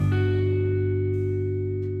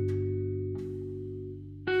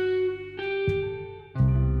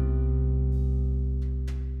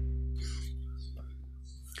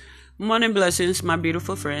Morning blessings, my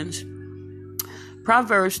beautiful friends.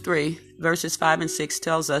 Proverbs 3, verses 5 and 6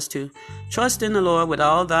 tells us to trust in the Lord with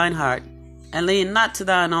all thine heart, and lean not to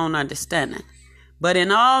thine own understanding, but in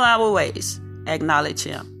all our ways acknowledge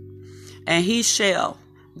him, and he shall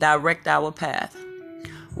direct our path.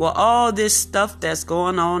 Well, all this stuff that's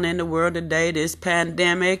going on in the world today, this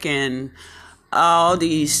pandemic and all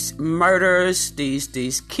these murders,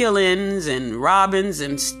 these killings and robbings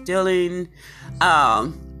and stealing,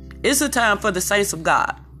 it's a time for the saints of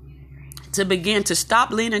God to begin to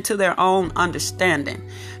stop leaning to their own understanding,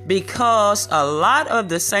 because a lot of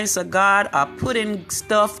the saints of God are putting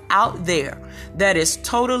stuff out there that is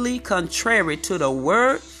totally contrary to the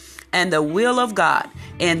word and the will of God.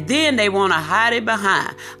 And then they want to hide it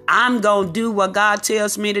behind, I'm going to do what God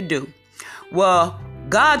tells me to do. Well,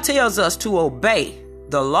 God tells us to obey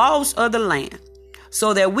the laws of the land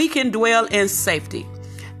so that we can dwell in safety.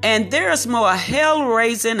 And there's more hell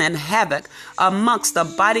raising and havoc amongst the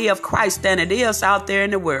body of Christ than it is out there in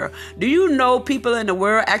the world. Do you know people in the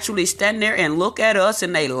world actually stand there and look at us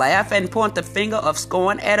and they laugh and point the finger of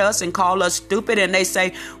scorn at us and call us stupid, and they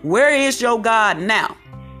say, where is your God now?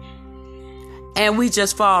 And we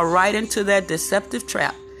just fall right into that deceptive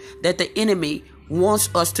trap that the enemy wants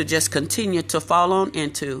us to just continue to fall on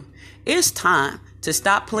into. It's time to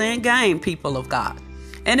stop playing game, people of God.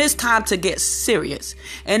 And it's time to get serious.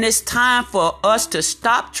 And it's time for us to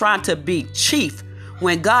stop trying to be chief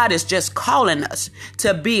when God is just calling us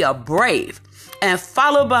to be a brave and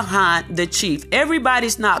follow behind the chief.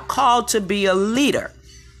 Everybody's not called to be a leader,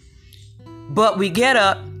 but we get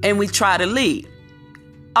up and we try to lead.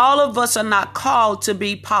 All of us are not called to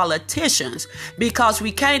be politicians, because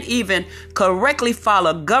we can't even correctly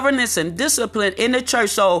follow governance and discipline in the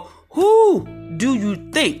church. So who do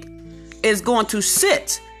you think is going to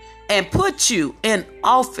sit and put you in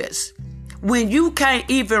office when you can't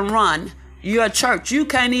even run your church? You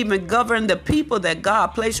can't even govern the people that God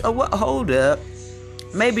placed. Oh, what? Hold up.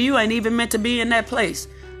 Maybe you ain't even meant to be in that place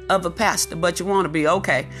of a pastor, but you want to be.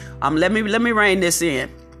 Okay. Let me rein this in,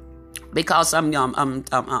 because I'm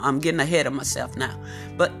getting ahead of myself now.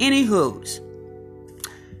 But anywho's,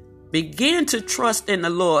 begin to trust in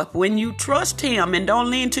the Lord. When you trust him and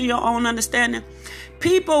don't lean to your own understanding,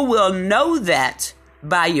 people will know that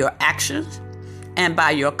by your actions and by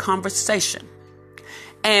your conversation.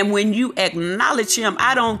 And when you acknowledge him,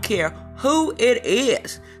 I don't care who it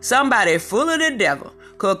is, somebody full of the devil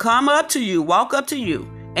could come up to you, walk up to you,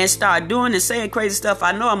 and start doing and saying crazy stuff.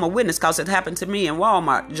 I know I'm a witness, because it happened to me in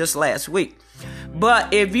Walmart just last week.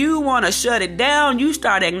 But if you want to shut it down, you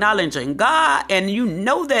start acknowledging God, and you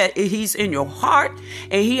know that he's in your heart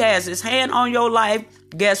and he has his hand on your life.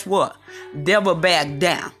 Guess what? Devil back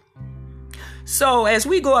down. So as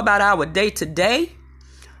we go about our day to day,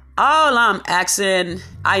 all I'm asking,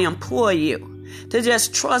 I implore you to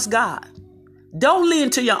just trust God. Don't lean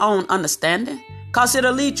to your own understanding, because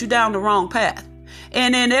it'll lead you down the wrong path.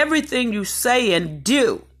 And in everything you say and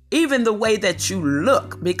do, even the way that you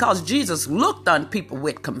look, because Jesus looked on people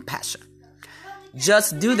with compassion,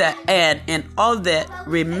 just do that. And in all that,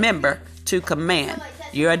 remember to command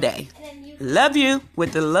your day. Love you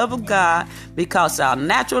with the love of God, because our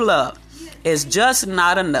natural love is just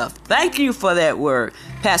not enough. Thank you for that word,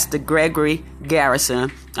 Pastor Gregory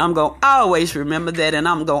Garrison. I'm going to always remember that, and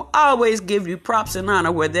I'm going to always give you props and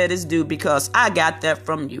honor where that is due, because I got that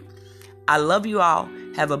from you. I love you all.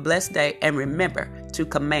 Have a blessed day, and remember to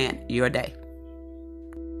command your day.